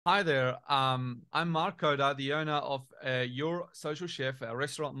Hi there. I'm Mark Khoder, the owner of Your Social Chef, a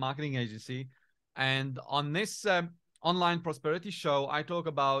restaurant marketing agency. And on this online prosperity show, I talk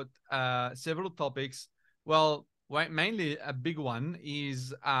about several topics. Well, mainly a big one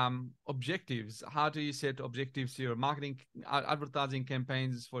is objectives. How do you set objectives to your marketing, advertising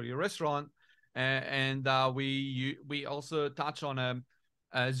campaigns for your restaurant? And we also touch on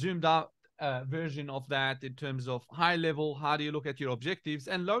a zoomed out version of that in terms of high level, how do you look at your objectives,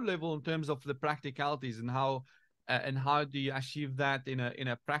 and low level in terms of the practicalities and how do you achieve that in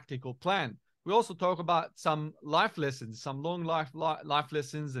a practical plan. We also talk about some life lessons, some long life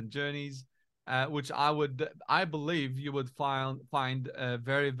lessons and journeys, which I believe you would find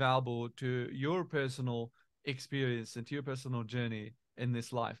very valuable to your personal experience and to your personal journey in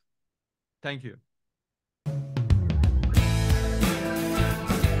this life. Thank you.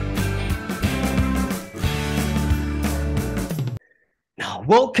 Now,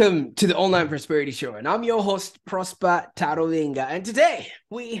 welcome to the Online Prosperity Show, and I'm your host, Prosper Tarolinga. And today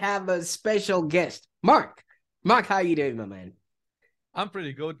we have a special guest, Mark. Mark, how you doing, my man? I'm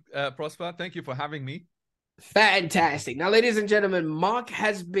pretty good, Prosper. Thank you for having me. Fantastic. Now, ladies and gentlemen, Mark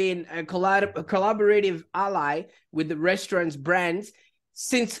has been a collaborative ally with the restaurant's brands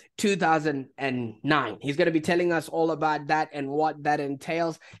since 2009. He's going to be telling us all about that and what that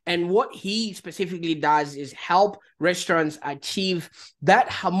entails. And what he specifically does is help restaurants achieve that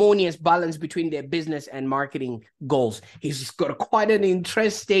harmonious balance between their business and marketing goals. He's got quite an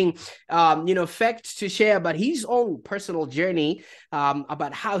interesting, fact to share about his own personal journey,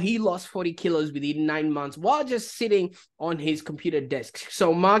 about how he lost 40 kilos within 9 months while just sitting on his computer desk.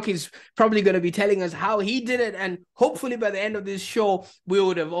 So Mark is probably going to be telling us how he did it. And hopefully by the end of this show, we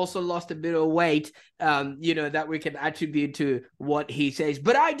would have also lost a bit of weight, that we can attribute to what he says.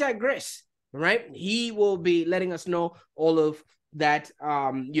 But I digress, right? He will be letting us know all of that,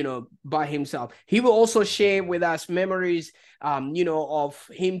 by himself. He will also share with us memories, of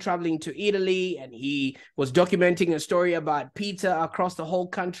him traveling to Italy, and he was documenting a story about pizza across the whole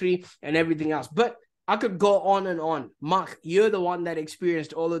country and everything else. But I could go on and on. Mark, you're the one that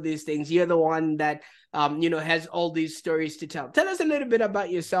experienced all of these things. You're the one that, has all these stories to tell. Tell us a little bit about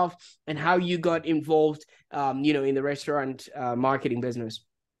yourself and how you got involved, in the restaurant marketing business.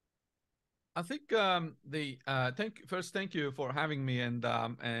 I think thank you for having me, and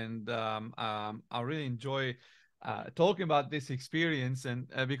I really enjoy talking about this experience, and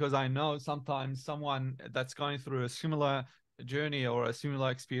because I know sometimes someone that's going through a similar journey or a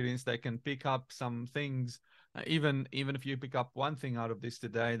similar experience, they can pick up some things. Even if you pick up one thing out of this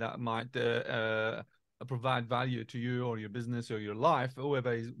today, that might provide value to you or your business or your life,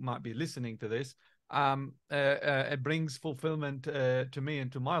 whoever might be listening to this. It brings fulfillment to me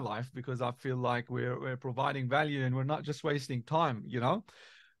and to my life, because I feel like we're providing value and we're not just wasting time, you know.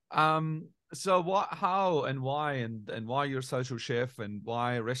 So what, how, and why, and why you're social chef and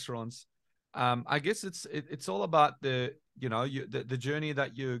why restaurants? I guess it's all about the journey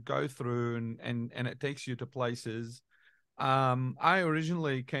that you go through, and it takes you to places. I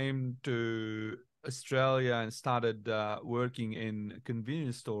originally came to Australia and started working in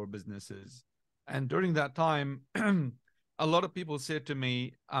convenience store businesses. And during that time, a lot of people said to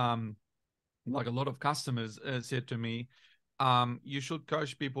me, like a lot of customers said to me, you should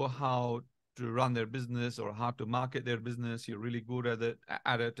coach people how to run their business or how to market their business. You're really good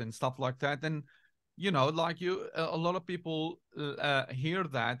at it, and stuff like that. And like a lot of people hear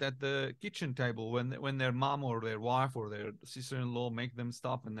that at the kitchen table when their mom or their wife or their sister-in-law make them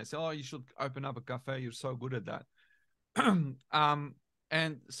stop, and they say, "Oh, you should open up a cafe. You're so good at that."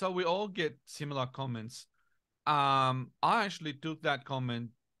 And so we all get similar comments. I actually took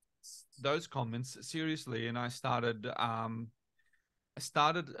those comments seriously, and I started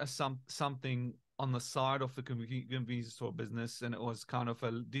something on the side of the convenience store business, and it was kind of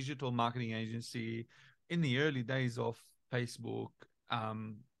a digital marketing agency in the early days of Facebook.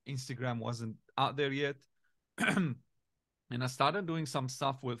 Instagram wasn't out there yet, and I started doing some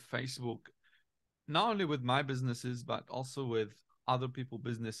stuff with Facebook, not only with my businesses but also with other people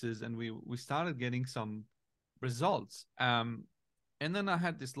businesses, and we started getting some results. And then I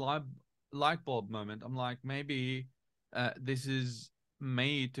had this light bulb moment. I'm like, maybe this is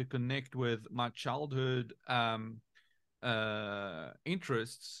made to connect with my childhood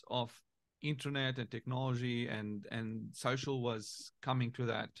interests of internet and technology, and social was coming to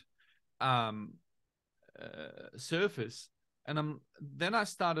that um, surface. And then I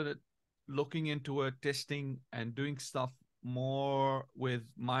started looking into it, testing and doing stuff more with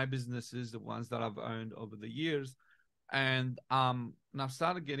my businesses, the ones that I've owned over the years. And I've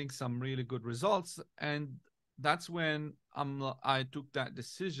started getting some really good results. And that's when I took that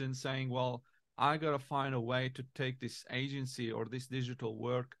decision, saying, well, I gotta find a way to take this agency or this digital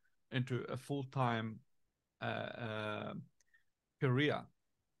work into a full-time uh, uh, career.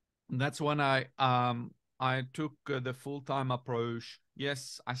 And that's when I took the full-time approach.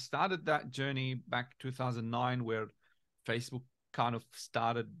 Yes, I started that journey back 2009, where Facebook kind of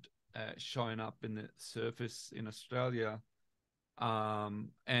started showing up in the surface in Australia.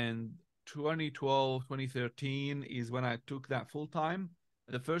 And 2012, 2013 is when I took that full time.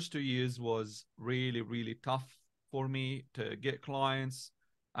 The first 2 years was really, really tough for me to get clients,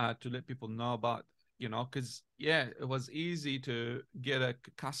 to let people know about, because yeah, it was easy to get a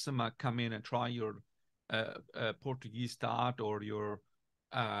customer come in and try your Portuguese tart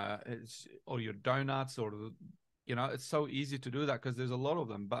uh, or your donuts, or it's so easy to do that because there's a lot of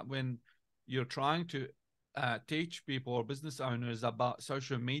them. But when you're trying to teach people or business owners about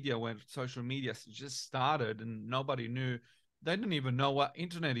social media, when social media just started and nobody knew, they didn't even know what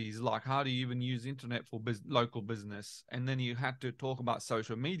internet is, like how do you even use internet for local business, and then you had to talk about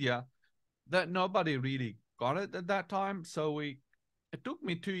social media, that nobody really got it at that time. So it took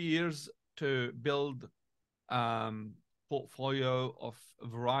me 2 years to build portfolio of a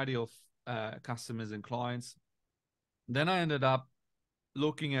variety of customers and clients. Then I ended up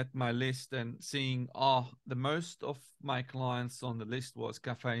looking at my list and seeing, the most of my clients on the list was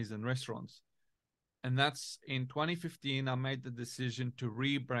cafes and restaurants. And that's in 2015, I made the decision to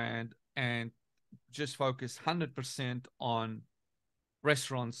rebrand and just focus 100% on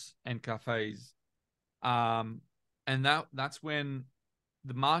restaurants and cafes. And that's when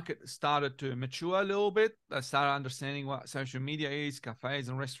the market started to mature a little bit. I started understanding what social media is. Cafes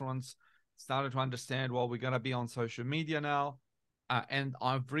and restaurants started to understand, well, we got to be on social media now. And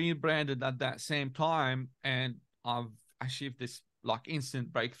I've rebranded at that same time, and I've achieved this like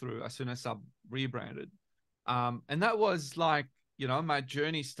instant breakthrough as soon as I rebranded. And that was like, my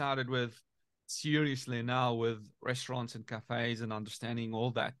journey started with seriously now with restaurants and cafes and understanding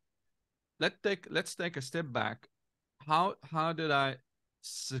all that. Let's take a step back. How did I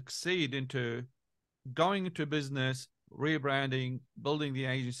succeed into going into business, rebranding, building the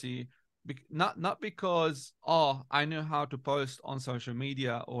agency? Not because I knew how to post on social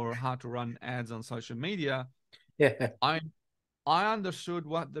media or how to run ads on social media. Yeah. I understood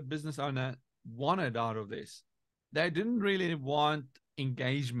what the business owner wanted out of this. They didn't really want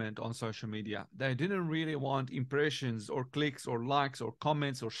engagement on social media. They didn't really want impressions or clicks or likes or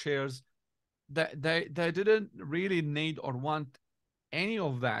comments or shares. They didn't really need or want any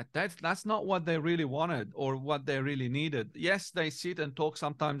of that. That's not what they really wanted or what they really needed. Yes, they sit and talk.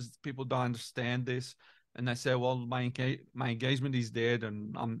 Sometimes people don't understand this, and they say, "Well, my engagement is dead,"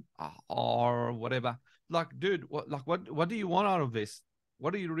 and I'm or whatever. Like, dude, what do you want out of this?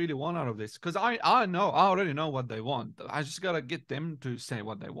 What do you really want out of this? Because I already know what they want. I just gotta get them to say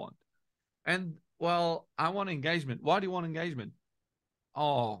what they want. And well, I want engagement. Why do you want engagement?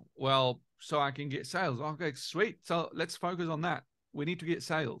 Oh, well, so I can get sales. Okay, sweet. So let's focus on that. We need to get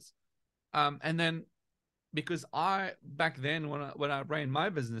sales. And then because back then when I ran my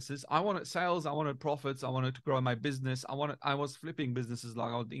businesses, I wanted sales, I wanted profits, I wanted to grow my business. I was flipping businesses,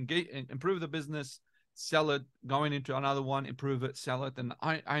 like I would improve the business, sell it, going into another one, improve it, sell it. And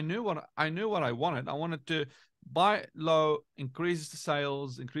I knew what I wanted. I wanted to buy low, increase the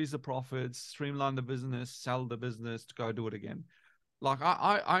sales, increase the profits, streamline the business, sell the business, to go do it again. Like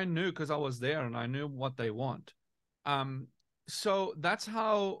I knew, because I was there and I knew what they want. So that's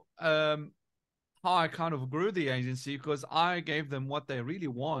how I kind of grew the agency, because I gave them what they really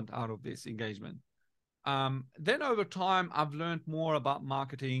want out of this engagement. Then over time, I've learned more about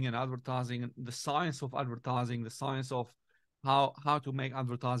marketing and advertising and the science of advertising, the science of how to make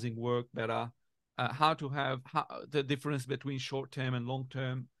advertising work better, how to have the difference between short term and long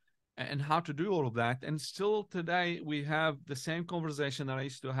term, and how to do all of that. And still today, we have the same conversation that I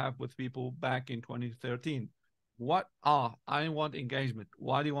used to have with people back in 2013. I want engagement.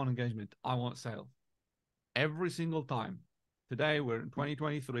 Why do you want engagement? I want sales. Every single time. Today, we're in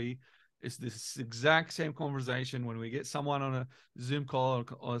 2023. It's this exact same conversation when we get someone on a Zoom call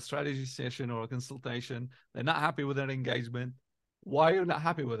or a strategy session or a consultation. They're not happy with their engagement. Why are you not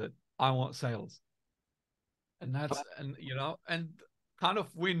happy with it? I want sales. And and kind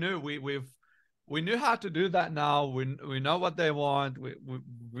of we knew we knew how to do that now. We know what they want.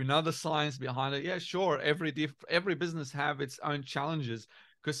 We know the science behind it. Yeah, sure. Every business have its own challenges,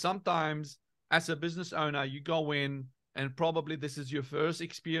 because sometimes as a business owner, you go in and probably this is your first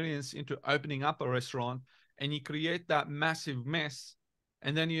experience into opening up a restaurant, and you create that massive mess.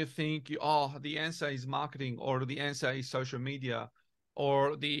 And then you think, the answer is marketing or the answer is social media.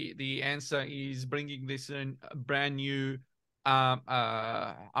 or the answer is bringing this in a brand new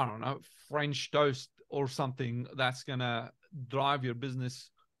I don't know, French toast or something that's gonna drive your business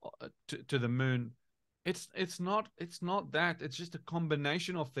to the moon. It's not that. It's just a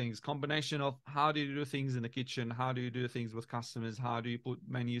combination of things. Combination of how do you do things in the kitchen, how do you do things with customers, how do you put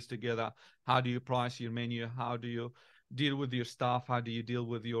menus together, how do you price your menu, how do you deal with your staff, how do you deal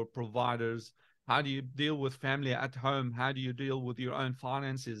with your providers, how do you deal with family at home, how do you deal with your own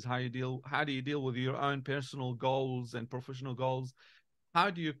finances, how do you deal with your own personal goals and professional goals, how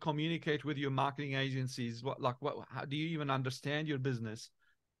do you communicate with your marketing agencies, what how do you even understand your business.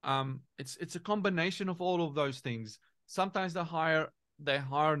 It's a combination of all of those things. Sometimes they hire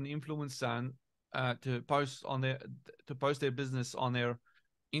an influencer to post their business on their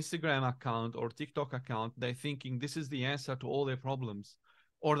Instagram account or TikTok account. They're thinking this is the answer to all their problems.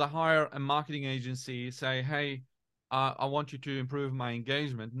 Or they hire a marketing agency, say, hey, I want you to improve my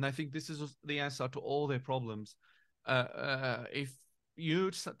engagement. And I think this is the answer to all their problems. If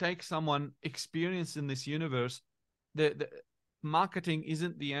you take someone experienced in this universe, the marketing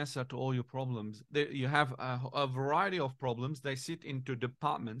isn't the answer to all your problems. You have a variety of problems. They sit into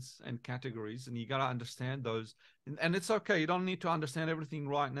departments and categories, and you got to understand those. And it's okay. You don't need to understand everything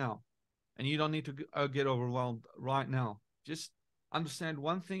right now, and you don't need to get overwhelmed right now. Just understand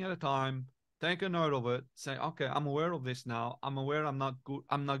one thing at a time. Take a note of it. Say, okay, I'm aware of this now. I'm aware I'm not good.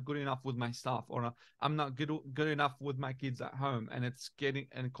 I'm not good enough with my staff, or I'm not good enough with my kids at home, and it's getting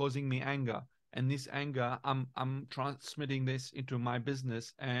and causing me anger. And this anger, I'm transmitting this into my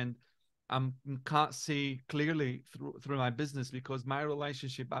business, and I can't see clearly through my business because my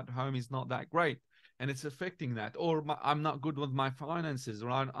relationship at home is not that great, and it's affecting that. Or I'm not good with my finances,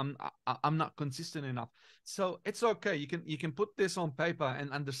 right? I'm not consistent enough. So it's okay. You can put this on paper and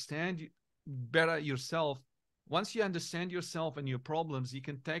understand better yourself. Once you understand yourself and your problems, you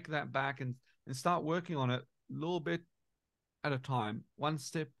can take that back and start working on it a little bit at a time, one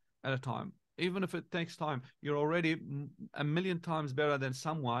step at a time. Even if it takes time, you're already a million times better than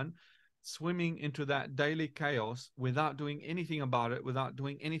someone swimming into that daily chaos without doing anything about it, without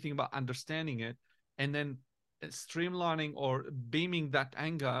doing anything about understanding it, and then streamlining or beaming that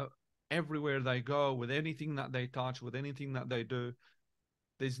anger everywhere they go, with anything that they touch, with anything that they do.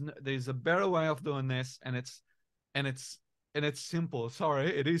 There's a better way of doing this, and it's simple. Sorry,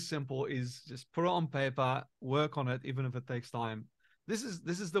 it is simple. Is just put it on paper, work on it, even if it takes time. This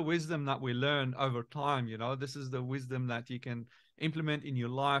is the wisdom that we learn over time. This is the wisdom that you can implement in your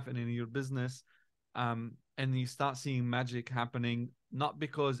life and in your business, and you start seeing magic happening. Not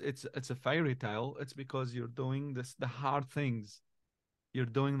because it's a fairy tale. It's because you're doing the hard things. You're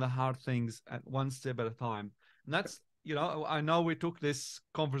doing the hard things at one step at a time. And that's, I know we took this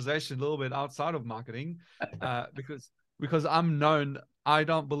conversation a little bit outside of marketing, because I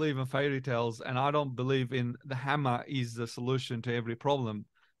don't believe in fairy tales, and I don't believe in the hammer is the solution to every problem.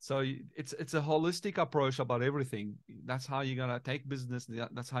 So it's a holistic approach about everything. That's how you're gonna take business.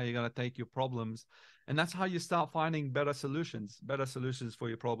 That's how you're gonna take your problems, and that's how you start finding better solutions for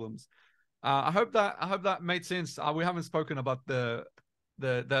your problems. I hope that made sense. We haven't spoken about the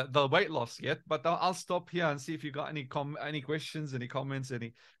weight loss yet, but I'll stop here and see if you got any questions, any comments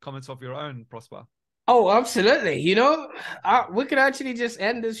of your own, Prosper. Oh, absolutely. We could actually just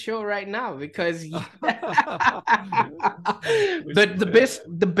end this show right now because the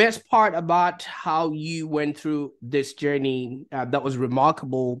best part about how you went through this journey that was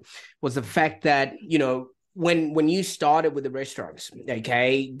remarkable was the fact that, when you started with the restaurants,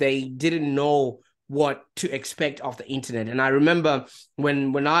 okay, they didn't know what to expect of the internet. And I remember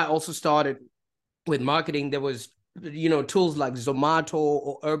when I also started with marketing, there was tools like Zomato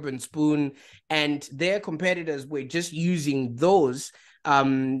or Urban Spoon, and their competitors were just using those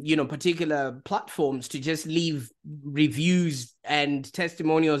particular platforms to just leave reviews and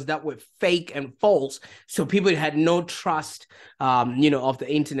testimonials that were fake and false, so people had no trust of the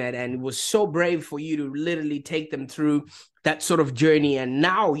internet. And it was so brave for you to literally take them through that sort of journey. And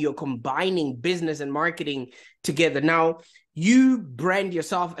now you're combining business and marketing together. Now you brand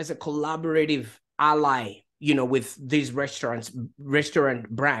yourself as a collaborative ally with these restaurant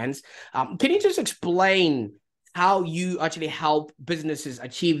brands. Can you just explain how you actually help businesses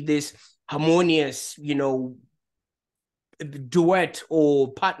achieve this harmonious, duet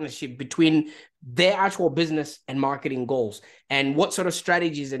or partnership between their actual business and marketing goals? And what sort of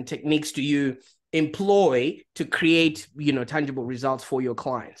strategies and techniques do you employ to create, tangible results for your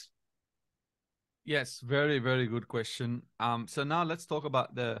clients? Yes, very, very good question. So now let's talk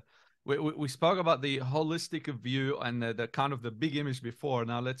about we spoke about the holistic view and the kind of the big image before.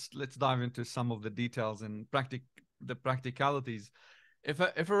 Now let's dive into some of the details and the practicalities. if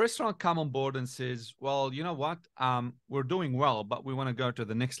a restaurant come on board and says, well, you know what, we're doing well, but we want to go to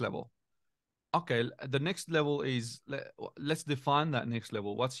the next level. Okay, the next level is, let's define that next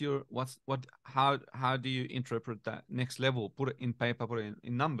level. How do you interpret that next level? Put it in paper, put it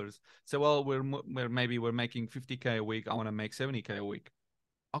in numbers. Say, well, maybe we're making 50K a week. I want to make 70K a week.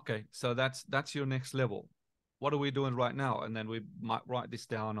 Okay, so that's your next level. What are we doing right now? And then we might write this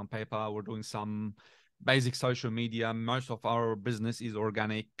down on paper. We're doing some basic social media. Most of our business is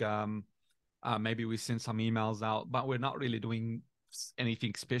organic. Maybe we send some emails out, but we're not really doing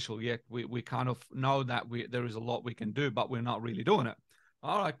anything special yet. We kind of know that there is a lot we can do, but we're not really doing it.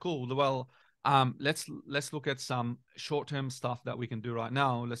 All right, cool. Well, let's look at some short-term stuff that we can do right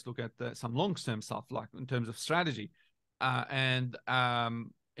now. Let's look at some long-term stuff, like in terms of strategy, and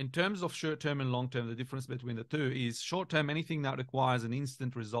in terms of short-term and long-term, the difference between the two is short-term, anything that requires an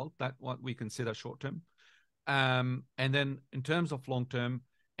instant result, that's what we consider short-term. And then in terms of long-term,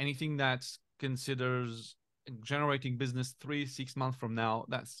 anything that's considers generating business 3-6 months from now,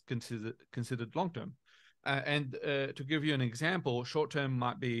 that's considered long-term. And to give you an example, short-term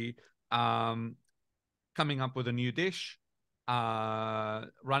might be coming up with a new dish,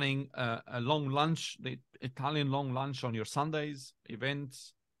 running a long lunch, the Italian long lunch on your Sundays,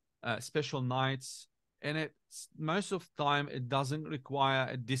 events, special nights, and most of the time it doesn't require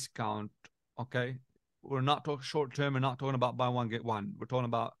a discount. Okay, we're not talking short term. We're not talking about buy one get one. We're talking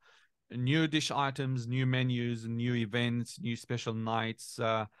about new dish items, new menus, new events, new special nights,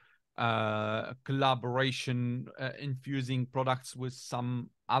 collaboration, infusing products with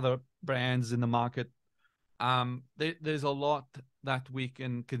some other brands in the market. There's a lot that we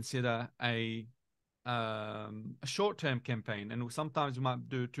can consider a short-term campaign, and sometimes we might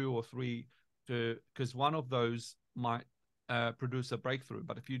do 2 or 3 because one of those might produce a breakthrough.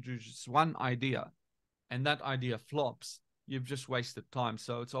 But if you do just one idea and that idea flops, you've just wasted time.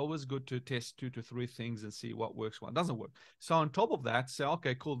 So it's always good to test 2 to 3 things and see what works, what doesn't work. So on top of that, say,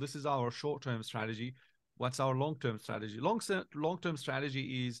 okay, cool, this is our short-term strategy. What's our long-term strategy? Long-term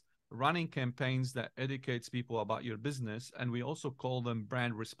strategy is running campaigns that educates people about your business, and we also call them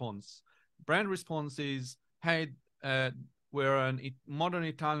brand response. Brand response is, hey, we're a modern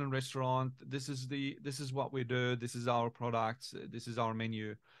Italian restaurant. This is what we do. This is our products. This is our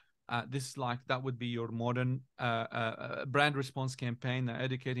menu. That would be your modern brand response campaign,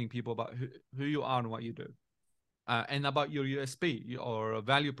 educating people about who you are and what you do, and about your USP or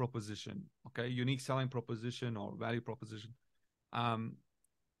value proposition. Okay, unique selling proposition or value proposition.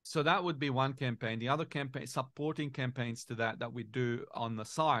 So that would be one campaign. The other campaign, supporting campaigns to that we do on the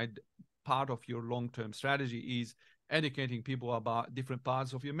side, part of your long-term strategy is educating people about different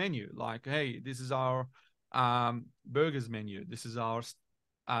parts of your menu. Like, hey, this is our burgers menu. This is our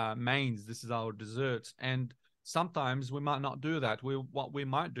mains. This is our desserts. And sometimes we might not do that. What we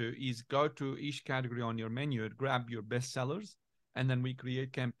might do is go to each category on your menu and grab your best sellers, and then we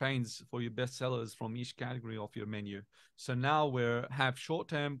create campaigns for your best sellers from each category of your menu. So now we have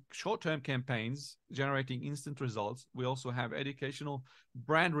short-term campaigns generating instant results. We also have educational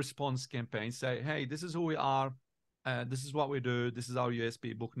brand response campaigns. Say, hey, this is who we are. This is what we do. This is our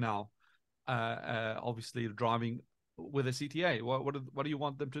USP. Book now. Obviously, driving with a CTA. What do you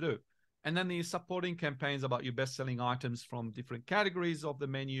want them to do? And then the supporting campaigns about your best-selling items from different categories of the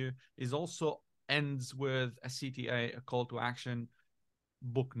menu is also ends with a CTA, a call to action.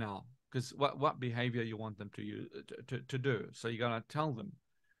 Book now, because what behavior you want them to do. So you're gonna tell them,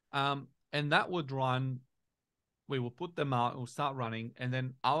 and that would run. We will put them out. We'll start running, and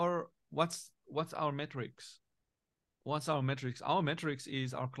then what's our metrics? What's our metrics? Our metrics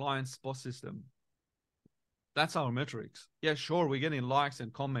is our client's POS system. That's our metrics. Yeah, sure, we're getting likes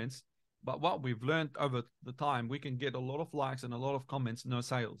and comments, but what we've learned over the time, we can get a lot of likes and a lot of comments, no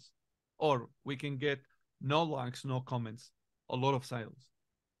sales. Or we can get no likes, no comments, a lot of sales.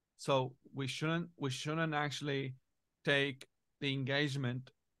 So we shouldn't actually take the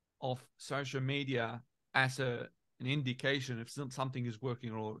engagement of social media as an indication if something is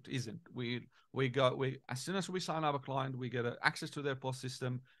working or it isn't. We as soon as we sign up a client, we get access to their POS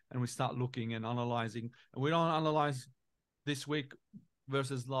system, and we start looking and analyzing. And we don't analyze this week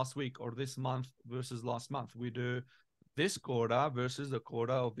versus last week or this month versus last month. We do this quarter versus the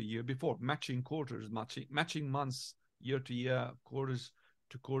quarter of the year before, matching quarters, matching months, year to year, quarters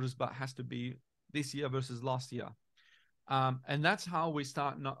to quarters, but has to be this year versus last year. And that's how we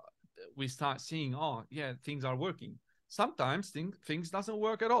start seeing, oh yeah, things are working. Sometimes things doesn't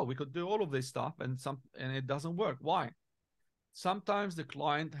work at all. We could do all of this stuff and it doesn't work. Why? Sometimes the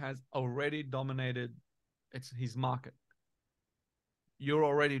client has already dominated his market. You're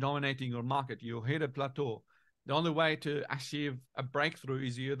already dominating your market. You hit a plateau. The only way to achieve a breakthrough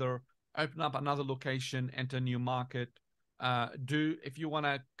is you either open up another location, enter a new market. If you want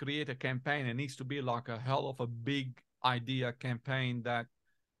to create a campaign, it needs to be like a hell of a big idea campaign that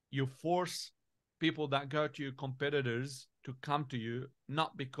you force people that go to your competitors to come to you,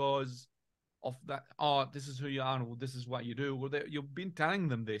 not because of that, oh, this is who you are, well, this is what you do. Well, you've been telling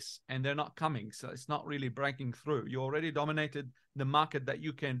them this and they're not coming. So it's not really breaking through. You already dominated the market that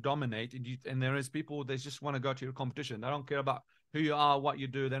you can dominate. And there is people that just want to go to your competition. They don't care about who you are, what you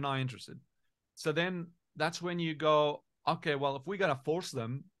do. They're not interested. So then that's when you go, okay, well, if we're going to force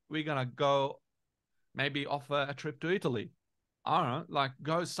them, we're going to go maybe offer a trip to Italy. I don't know, like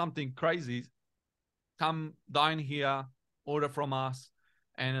go something crazy. Come dine here, order from us.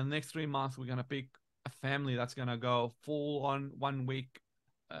 And in the next 3 months, we're going to pick a family that's going to go full on 1 week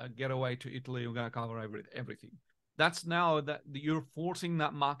getaway to Italy. We're going to cover everything. That's now that you're forcing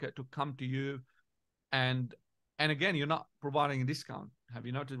that market to come to you. And again, you're not providing a discount. Have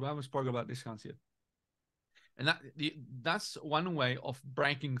you noticed? We haven't spoken about discounts yet. And that's one way of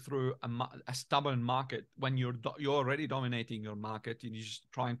breaking through a stubborn market when you're already dominating your market and you're just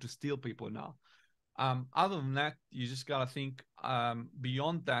trying to steal people now. Other than that, you just got to think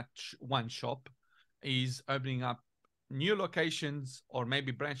beyond that one shop is opening up new locations or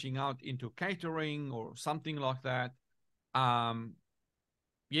maybe branching out into catering or something like that.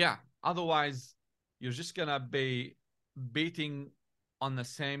 Yeah, otherwise you're just going to be beating on the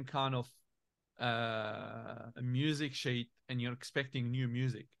same kind of a music sheet and you're expecting new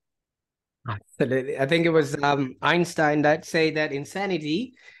music. Absolutely. I think it was Einstein that say that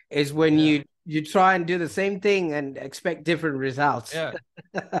insanity is when you try and do the same thing and expect different results. Yeah.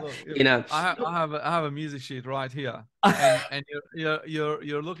 Look, you know, I have a music sheet right here, and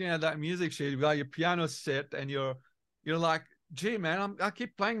you're looking at that music sheet. You got your piano set, and you're like, gee, man, I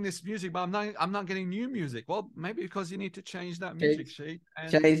keep playing this music, but I'm not getting new music. Well, maybe because you need to change that music sheet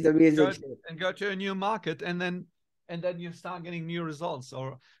and change the music sheet and go to a new market, and then you start getting new results.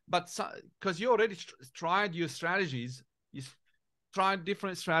 Because you already tried your strategies, you tried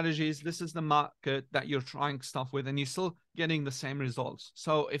different strategies. This is the market that you're trying stuff with, and you're still getting the same results.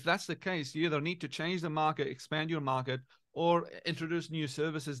 So if that's the case, you either need to change the market, expand your market, or introduce new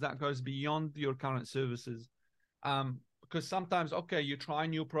services that goes beyond your current services. Because sometimes, okay, you try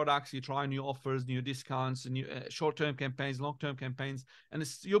new products, you try new offers, new discounts, new short-term campaigns, long-term campaigns, and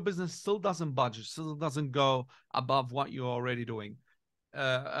your business still doesn't budget, still doesn't go above what you're already doing.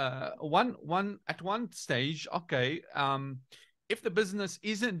 At one stage, okay, if the business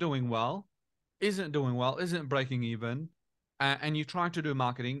isn't doing well, isn't breaking even, and you're trying to do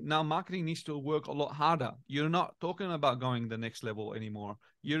marketing, now marketing needs to work a lot harder. You're not talking about going the next level anymore.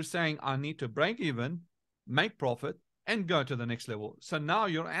 You're saying, I need to break even, make profit, and go to the next level. So now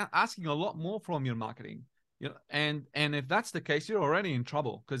you're asking a lot more from your marketing. And if that's the case, you're already in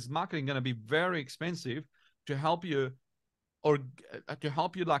trouble, because marketing is going to be very expensive to help you, or to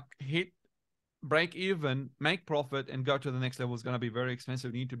help you like break even, make profit, and go to the next level is going to be very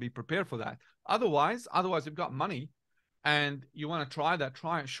expensive. You need to be prepared for that. Otherwise you've got money and you want to try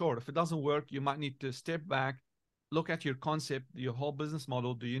it short. If it doesn't work, you might need to step back, look at your concept, your whole business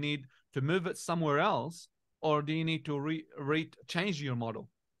model. Do you need to move it somewhere else, or do you need to change your model,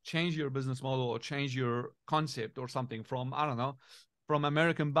 change your business model, or change your concept or something from, I don't know, from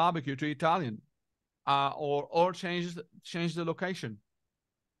American barbecue to Italian, or change the location.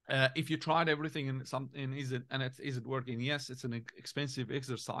 If you tried everything and is it working? Yes, it's an expensive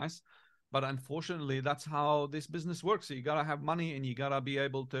exercise, but unfortunately, that's how this business works. So you gotta have money, and you gotta be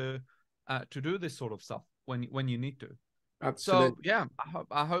able to do this sort of stuff when you need to. Absolutely. So yeah,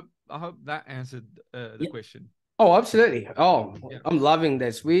 I hope that answered the question. Oh, absolutely. Oh, yeah. I'm loving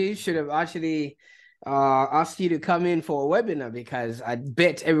this. We should have actually asked you to come in for a webinar, because I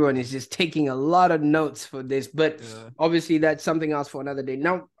bet everyone is just taking a lot of notes for this, but obviously that's something else for another day.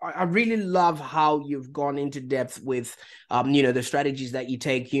 Now, I really love how you've gone into depth with, the strategies that you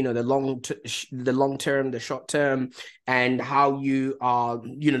take, the long term, the short term, and how you are,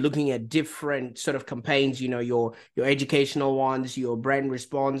 looking at different sort of campaigns, your educational ones, your brand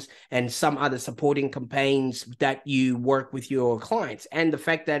response, and some other supporting campaigns that you work with your clients. And the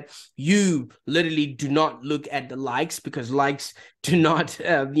fact that you literally do not look at the likes, because likes do not,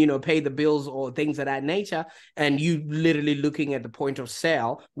 pay the bills or things of that nature. And you literally looking at the point of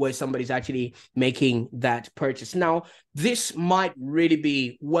sale where somebody's actually making that purchase. Now, this might really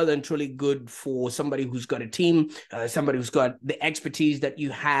be well and truly good for somebody who's got a team, somebody who's got the expertise that you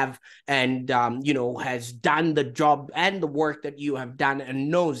have, and has done the job and the work that you have done and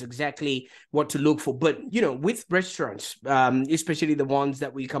knows exactly what to look for. But with restaurants, especially the ones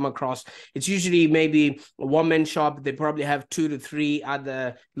that we come across, it's usually maybe a one-man shop. They probably have 2 to 3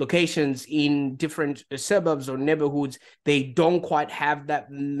 other locations in different suburbs or neighborhoods. They don't quite have that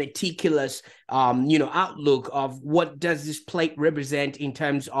meticulous outlook of what does this plate represent in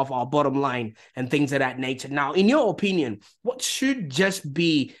terms of our bottom line and things of that nature. Now, in your opinion, what should just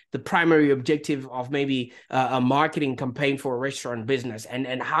be the primary objective of maybe a marketing campaign for a restaurant business,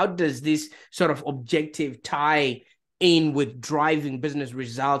 and how does this sort of objective tie in with driving business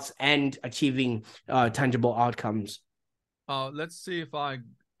results and achieving tangible outcomes? Let's see if I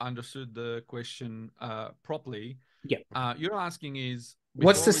understood the question properly. Yeah. You're asking is,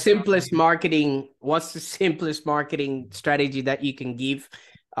 What's the simplest marketing strategy that you can give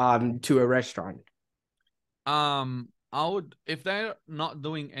to a restaurant? I would, if they're not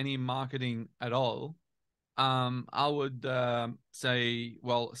doing any marketing at all, I would say,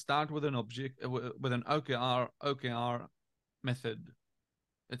 well, start with an OKR method.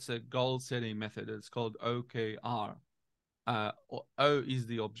 It's a goal setting method. It's called OKR. O is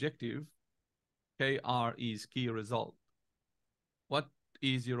the objective. KR is key result. What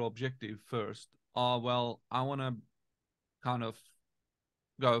is your objective first? Well, I want to kind of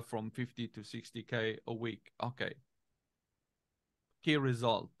go from 50 to 60K a week. Okay. Key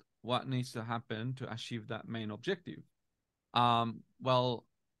result. What needs to happen to achieve that main objective? Well,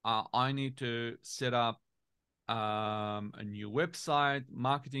 I need to set up a new website,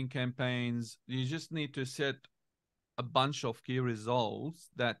 marketing campaigns. You just need to set a bunch of key results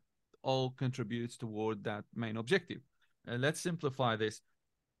that all contributes toward that main objective. Let's simplify this.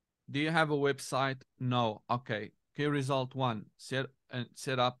 Do you have a website? No. Okay. Key result 1, set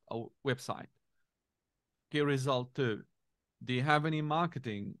up a website. Key result 2, do you have any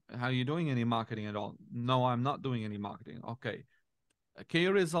marketing? How are you doing any marketing at all? No, I'm not doing any marketing. Okay. Key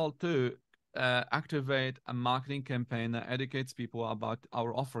result 2, activate a marketing campaign that educates people about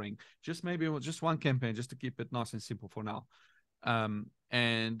our offering. Just maybe just one campaign, just to keep it nice and simple for now.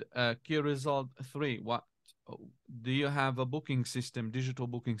 And key result 3, what do you have a booking system, digital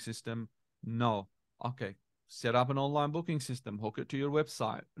booking system? No. Okay. Set up an online booking system, hook it to your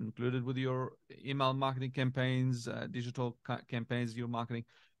website, include it with your email marketing campaigns, digital campaigns you're marketing.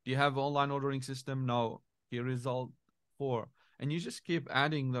 Do you have online ordering system? No. Key result 4. And you just keep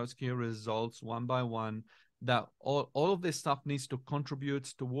adding those key results one by one, that all of this stuff needs to contribute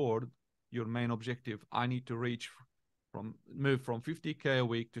toward your main objective. I need to move from 50K a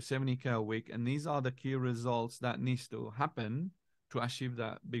week to 70K a week. And these are the key results that needs to happen to achieve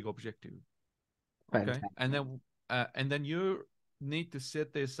that big objective. Okay. Fantastic. And then you need to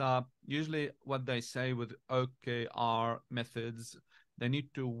set this up. Usually what they say with OKR methods, they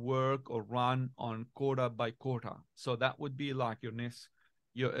need to work or run on quarter by quarter. So that would be like your next,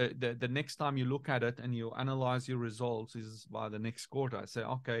 the next time you look at it and you analyze your results is by the next quarter. Say,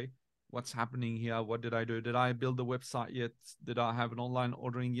 okay, what's happening here? What did I do? Did I build a website yet? Did I have an online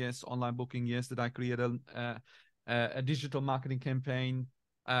ordering? Yes. Online booking? Yes. Did I create a digital marketing campaign?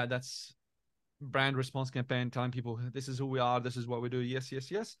 That's brand response campaign, telling people this is who we are, this is what we do. Yes,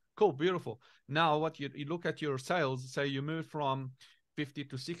 yes, yes. Cool, beautiful. Now, what you look at your sales. Say you move from 50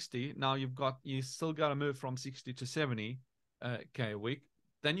 to 60. Now you still got to move from 60 to 70K a week.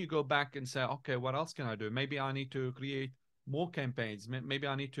 Then you go back and say, okay, what else can I do? Maybe I need to create more campaigns. Maybe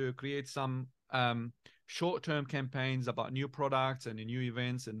I need to create some short-term campaigns about new products and new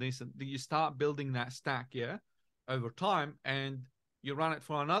events and this. And you start building that stack, over time, and you run it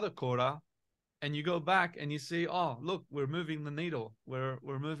for another quarter. And you go back and you see, oh, look, we're moving the needle. We're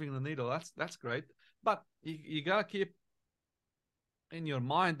moving the needle. That's great. But you gotta keep in your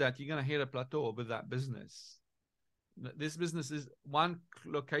mind that you're gonna hit a plateau with that business. This business is one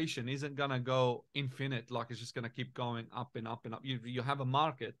location isn't gonna go infinite, like it's just gonna keep going up and up and up. You have a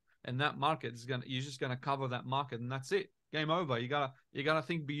market, and that market is you're just gonna cover that market, and that's it. Game over. You gotta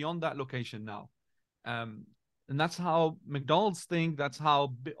think beyond that location now. And that's how McDonald's think. That's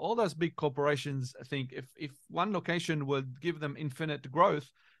how all those big corporations think. If one location would give them infinite growth,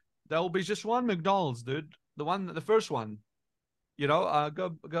 there will be just one McDonald's, dude. The first one.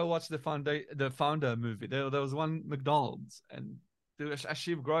 Go watch the founder movie. There was one McDonald's, and to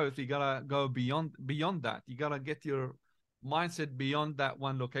achieve growth, you gotta go beyond that. You gotta get your mindset beyond that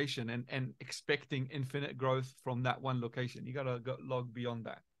one location and expecting infinite growth from that one location. You gotta log beyond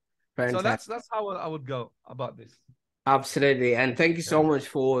that. Fantastic. So that's how I would go about this. Absolutely. And thank you so Yeah. much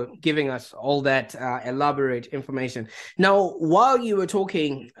for giving us all that elaborate information. Now, while you were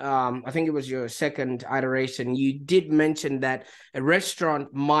talking, I think it was your second iteration, you did mention that a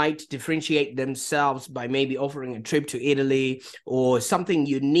restaurant might differentiate themselves by maybe offering a trip to Italy or something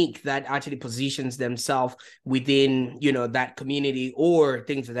unique that actually positions themselves within, that community or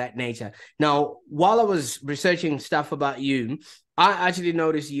things of that nature. Now, while I was researching stuff about you, I actually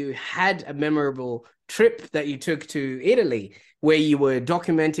noticed you had a memorable trip that you took to Italy, where you were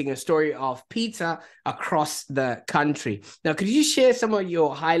documenting a story of pizza across the country. Now, could you share some of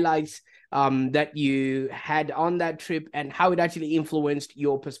your highlights that you had on that trip and how it actually influenced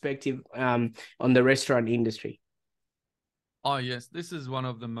your perspective on the restaurant industry? Oh yes, this is one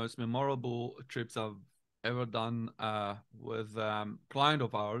of the most memorable trips I've ever done with client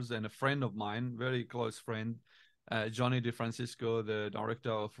of ours and a friend of mine, very close friend, Johnny De Francisco, the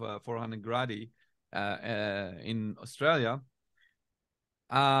director of 400 Gradi in Australia.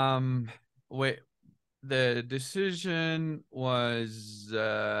 We The decision was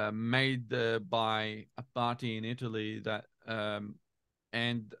made by a party in Italy that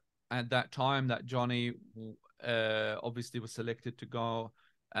and at that time that Johnny obviously was selected to go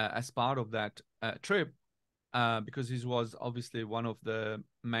as part of that trip because he was obviously one of the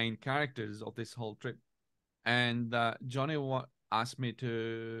main characters of this whole trip. And Johnny asked me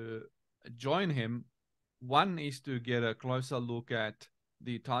to join him. One is to get a closer look at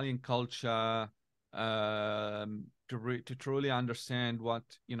the Italian culture, to truly understand what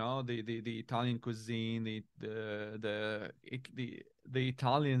the Italian cuisine, the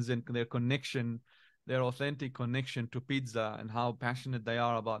Italians and their connection, their authentic connection to pizza, and how passionate they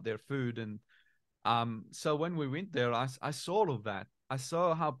are about their food. And so when we went there, I saw all of that. I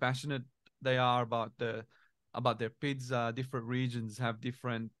saw how passionate they are about their pizza. Different regions have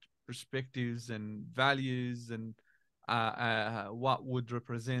different perspectives and values, and what would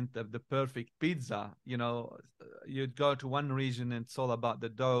represent the perfect pizza. You'd go to one region and it's all about the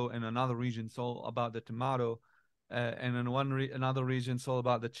dough, and another region it's all about the tomato, and in another region it's all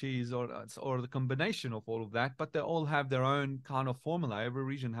about the cheese, or the combination of all of that. But they all have their own kind of formula. Every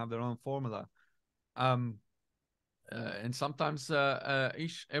region have their own formula. Um, and sometimes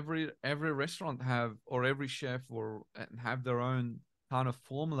every restaurant have, or every chef or have their own kind of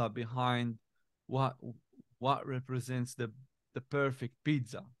formula behind what what represents the perfect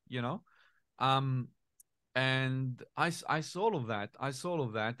pizza, um and I saw all of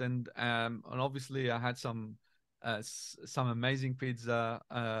that. And obviously I had some amazing pizza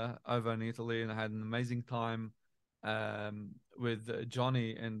over in Italy, and I had an amazing time with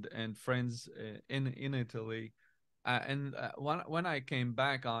Johnny and friends in Italy. And when I came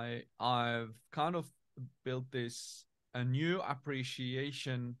back, I've kind of built this a new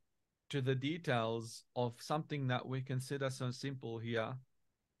appreciation to the details of something that we consider so simple here.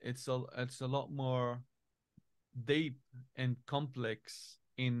 It's a lot more deep and complex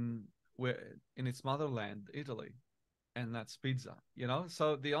in its motherland, Italy, and that's pizza.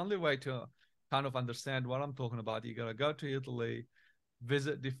 So the only way to kind of understand what I'm talking about, you gotta go to Italy,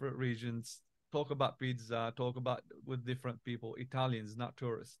 visit different regions, talk about pizza, talk about with different people, Italians, not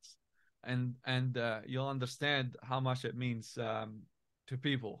tourists, and you'll understand how much it means to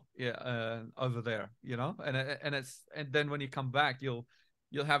people, yeah, over there, and then when you come back, you'll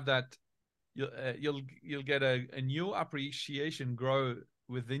have that you'll get a new appreciation grow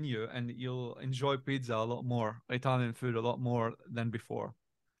within you, and you'll enjoy pizza a lot more, Italian food a lot more than before.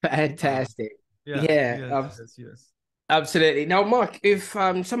 Uh, Fantastic. yeah, Yeah, yes, yes, yes. absolutely. Now, Mark, if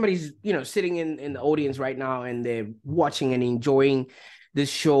somebody's sitting in the audience right now and they're watching and enjoying this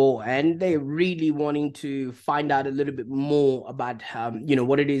show and they're really wanting to find out a little bit more about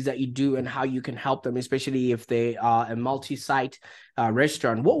what it is that you do and how you can help them, especially if they are a multi-site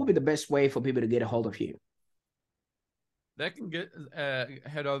restaurant, what would be the best way for people to get a hold of you? They can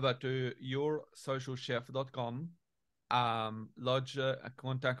head over to yoursocialchef.com, lodge a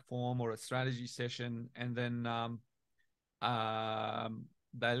contact form or a strategy session, and then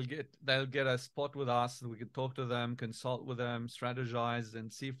they'll get a spot with us. We can talk to them, consult with them, strategize,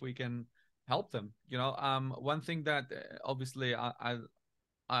 and see if we can help them. One thing that obviously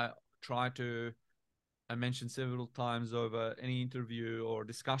I try to I mentioned several times over any interview or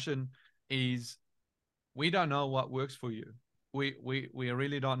discussion is we don't know what works for you. We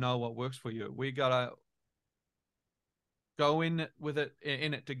really don't know what works for you. We gotta go in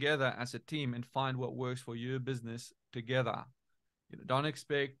it together as a team and find what works for your business together. Don't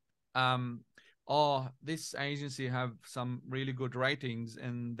expect this agency have some really good ratings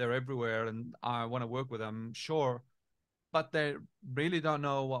and they're everywhere and I want to work with them. Sure, but they really don't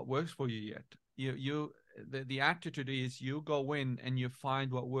know what works for you yet. the attitude is you go in and you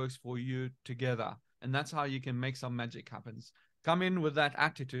find what works for you together, and that's how you can make some magic happens. Come in with that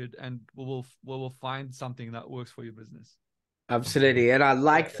attitude, and we will find something that works for your business. Absolutely. And I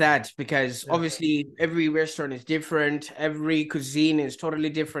like that because Yeah. obviously every restaurant is different. Every cuisine is totally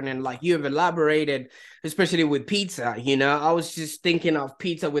different. And like you have elaborated, especially with pizza, I was just thinking of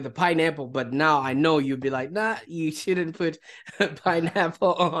pizza with a pineapple, but now I know you'd be like, nah, you shouldn't put a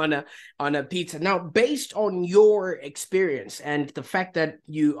pineapple on a pizza. Now, based on your experience and the fact that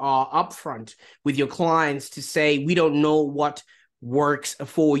you are upfront with your clients to say, we don't know what works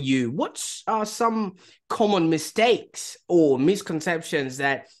for you, what's some common mistakes or misconceptions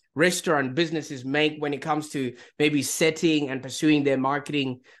that restaurant businesses make when it comes to maybe setting and pursuing their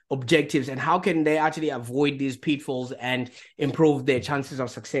marketing objectives, and how can they actually avoid these pitfalls and improve their chances of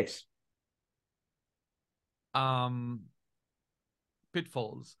success?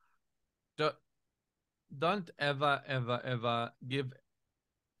 Pitfalls. Do, don't ever give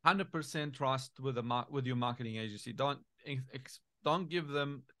 100% trust with with your marketing agency. Don't give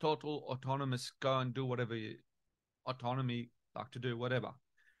them total autonomous, go and do whatever autonomy, like to do whatever.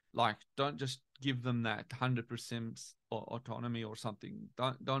 Like, don't just give them that 100% autonomy or something.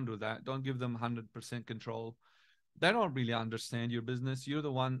 Don't do that. Don't give them 100% control. They don't really understand your business. You're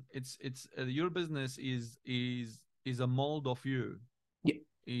the one. It's your business is a mold of you. Yeah.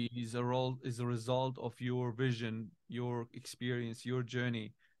 Is a result of your vision, your experience, your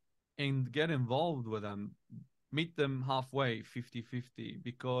journey, and get involved with them. Meet them halfway, 50-50,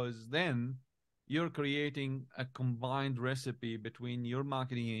 because then you're creating a combined recipe between your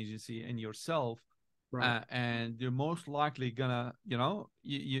marketing agency and yourself. Right. And you're most likely gonna,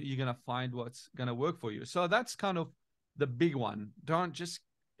 you're gonna find what's gonna work for you. So that's kind of the big one. Don't just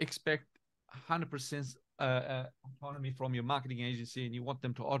expect 100% autonomy from your marketing agency, and you want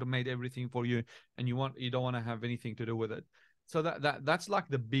them to automate everything for you, and you don't want to have anything to do with it. So that's like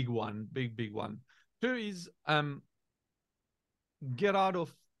the big one, big one. Two is get out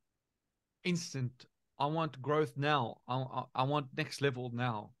of instant. I want growth now. I want next level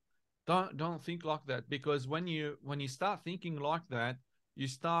now. Don't think like that, because when you start thinking like that, you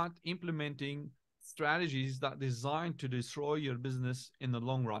start implementing strategies that are designed to destroy your business in the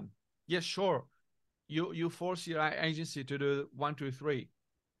long run. Yes, sure, you force your agency to do 1, 2, 3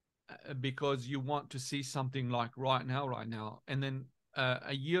 because you want to see something like right now, and then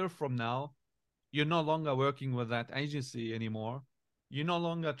a year from now, you're no longer working with that agency anymore. You no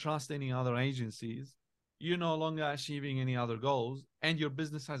longer trust any other agencies. You're no longer achieving any other goals, and your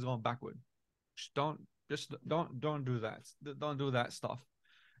business has gone backward. Don't do that. Don't do that stuff.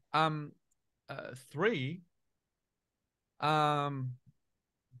 Um, three. Um,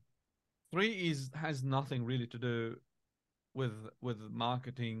 three has nothing really to do with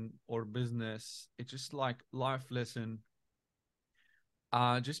marketing or business. It's just like life lesson.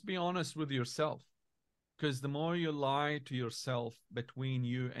 Just be honest with yourself, because the more you lie to yourself, between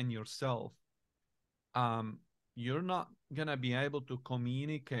you and yourself, you're not gonna be able to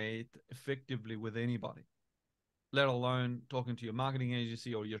communicate effectively with anybody, let alone talking to your marketing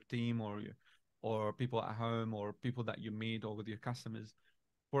agency or your team or people at home or people that you meet or with your customers.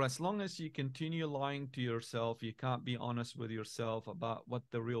 For as long as you continue lying to yourself, you can't be honest with yourself about what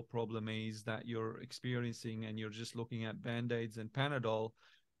the real problem is that you're experiencing, and you're just looking at band-aids and Panadol,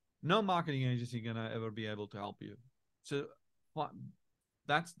 no marketing agency gonna ever be able to help you. So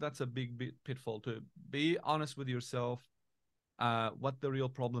that's a big pitfall too. Be honest with yourself, what the real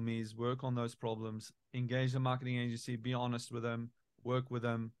problem is, work on those problems, engage the marketing agency, be honest with them, work with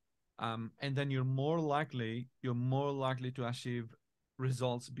them, and then you're more likely to achieve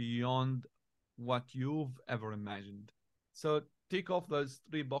results beyond what you've ever imagined. So tick off those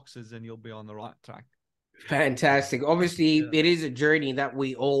 3 boxes and you'll be on the right track. Fantastic. Obviously, Yeah. it is a journey that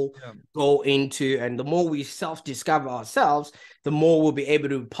we all Yeah. go into, and the more we self-discover ourselves, the more we'll be able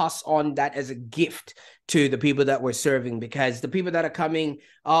to pass on that as a gift to the people that we're serving, because the people that are coming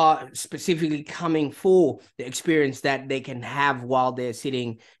are specifically coming for the experience that they can have while they're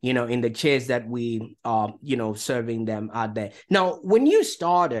sitting, in the chairs that we are, serving them out there. Now, when you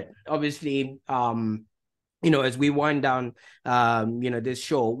started, obviously, as we wind down, this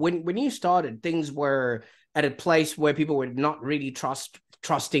show, when you started, things were at a place where people were not really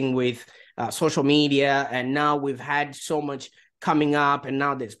trusting with social media, and now we've had so much coming up, and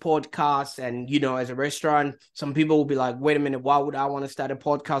now there's podcasts. And, you know, as a restaurant, some people will be like, wait a minute, why would I want to start a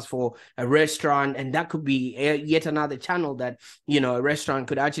podcast for a restaurant? And that could be yet another channel that, you know, a restaurant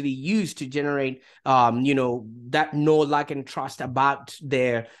could actually use to generate, you know, that know, like, and trust about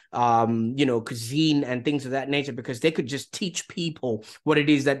their, you know, cuisine and things of that nature, because they could just teach people what it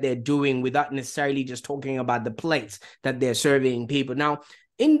is that they're doing without necessarily just talking about the plates that they're serving people. Now,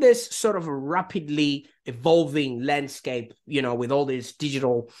 in this sort of rapidly evolving landscape, you know, with all this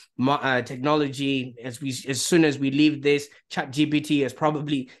digital technology, as soon as we leave this, ChatGPT has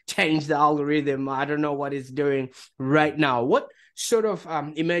probably changed the algorithm. I don't know what it's doing right now. What sort of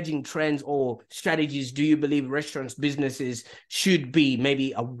emerging trends or strategies do you believe restaurants, businesses should be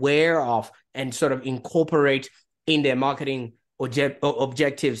maybe aware of and sort of incorporate in their marketing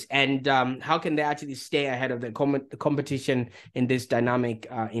objectives, and how can they actually stay ahead of the competition in this dynamic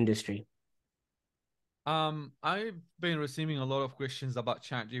industry? I've been receiving a lot of questions about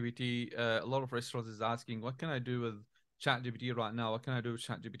ChatGPT. A lot of restaurants is asking, what can I do with ChatGPT right now? What can I do with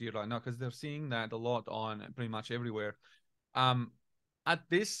ChatGPT right now? Because they're seeing that a lot on pretty much everywhere. At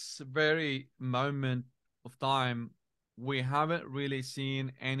this very moment of time, we haven't really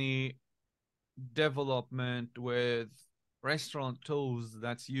seen any development with restaurant tools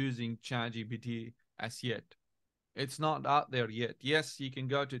that's using ChatGPT as yet. It's not out there yet. Yes, you can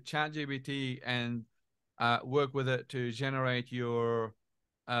go to ChatGPT and work with it to generate your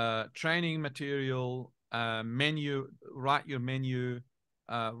training material, menu, write your menu,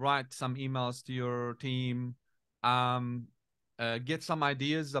 write some emails to your team, get some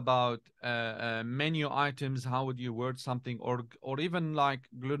ideas about menu items. How would you word something, or even like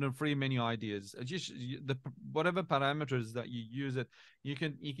gluten-free menu ideas? Just the whatever parameters that you use it, you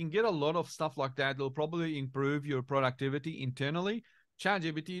can get a lot of stuff like that. It'll probably improve your productivity internally.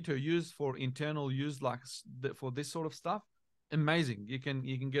 ChatGPT to use for internal use, like for this sort of stuff, amazing. You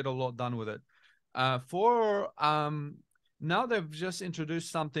can get a lot done with it. For now they've just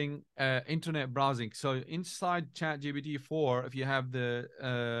introduced something, internet browsing. So inside ChatGPT 4, if you have the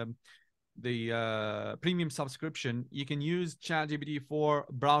premium subscription, you can use ChatGPT for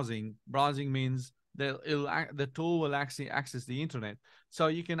browsing. Browsing means the tool will actually access the internet. So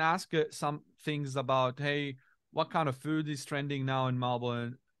you can ask it some things about, hey, what kind of food is trending now in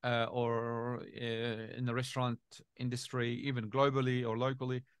Melbourne, or in the restaurant industry, even globally or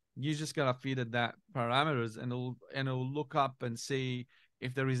locally. You just gotta feed it that parameters, and it'll look up and see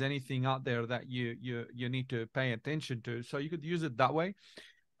if there is anything out there that you need to pay attention to. So you could use it that way.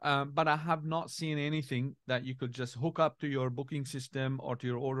 But I have not seen anything that you could just hook up to your booking system or to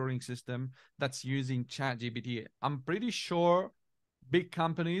your ordering system that's using ChatGPT. I'm pretty sure big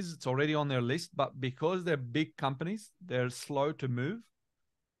companies, it's already on their list, but because they're big companies, they're slow to move.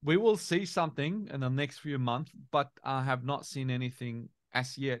 We will see something in the next few months, but I have not seen anything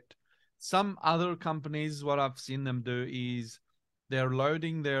as yet. Some other companies, what I've seen them do is they're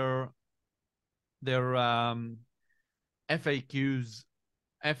loading their FAQs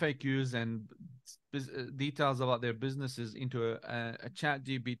and details about their businesses into a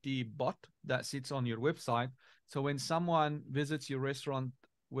ChatGPT bot that sits on your website. So when someone visits your restaurant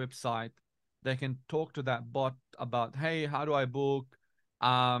website, they can talk to that bot about, hey, how do I book?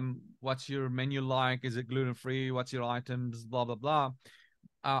 What's your menu like? Is it gluten-free? What's your items? Blah, blah, blah.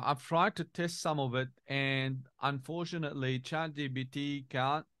 I've tried to test some of it, and unfortunately, ChatGPT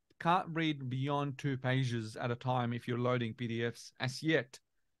can't read beyond 2 pages at a time if you're loading PDFs as yet.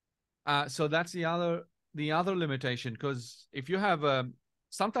 So that's the other limitation, because if you have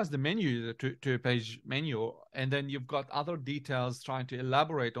sometimes the menu is a two-page menu, and then you've got other details trying to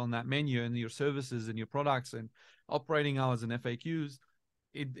elaborate on that menu and your services and your products and operating hours and FAQs,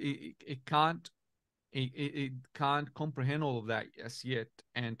 it can't comprehend all of that as yet,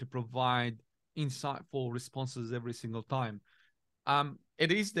 and to provide insightful responses every single time.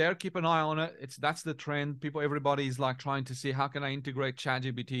 It is there. Keep an eye on it. That's the trend. Everybody is like trying to see, how can I integrate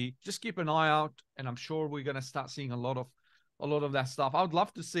ChatGPT? Just keep an eye out, and I'm sure we're gonna start seeing a lot of that stuff. I would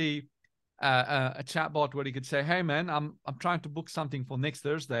love to see a chatbot where you could say, hey man, I'm trying to book something for next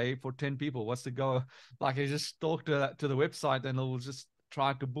Thursday for 10 people. What's the go? Like, I just talk to the website, and it'll just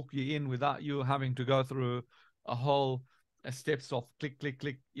try to book you in without you having to go through a whole steps of click, click,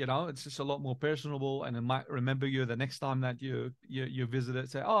 click. It's just a lot more personable, and it might remember you the next time that you visit it.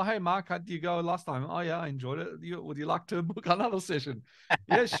 Say, oh, hey Mark, how did you go last time? Oh yeah, I enjoyed it. Would you like to book another session?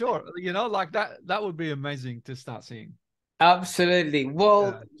 Yeah, sure. Like that would be amazing to start seeing. Absolutely.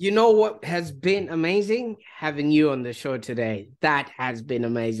 Well, you know what has been amazing? Having you on the show today. That has been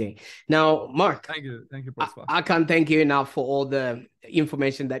amazing. Now, Mark, Thank you, Prosper. I can't thank you enough for all the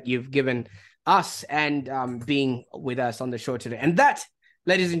information that you've given us and being with us on the show today. And that,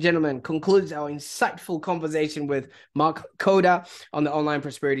 ladies and gentlemen, concludes our insightful conversation with Mark Khoder on the Online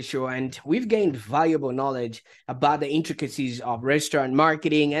Prosperity Show. And we've gained valuable knowledge about the intricacies of restaurant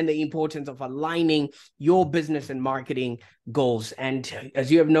marketing and the importance of aligning your business and marketing goals. And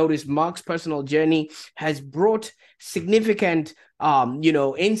as you have noticed, Mark's personal journey has brought significant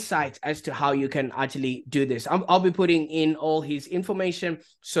insights as to how you can actually do this. I'll be putting in all his information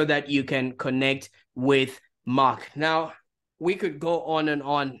so that you can connect with Mark. Now, we could go on and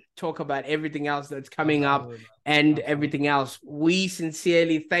on, talk about everything else that's coming up and everything else. We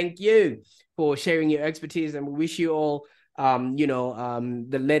sincerely thank you for sharing your expertise, and we wish you all,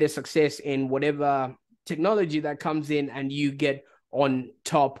 the latest success in whatever technology that comes in and you get on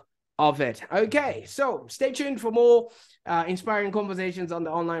top of it. Okay, so stay tuned for more inspiring conversations on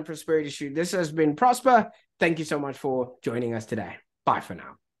the Online Prosperity Show. This has been Prosper. Thank you so much for joining us today. Bye for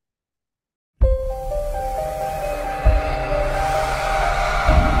now.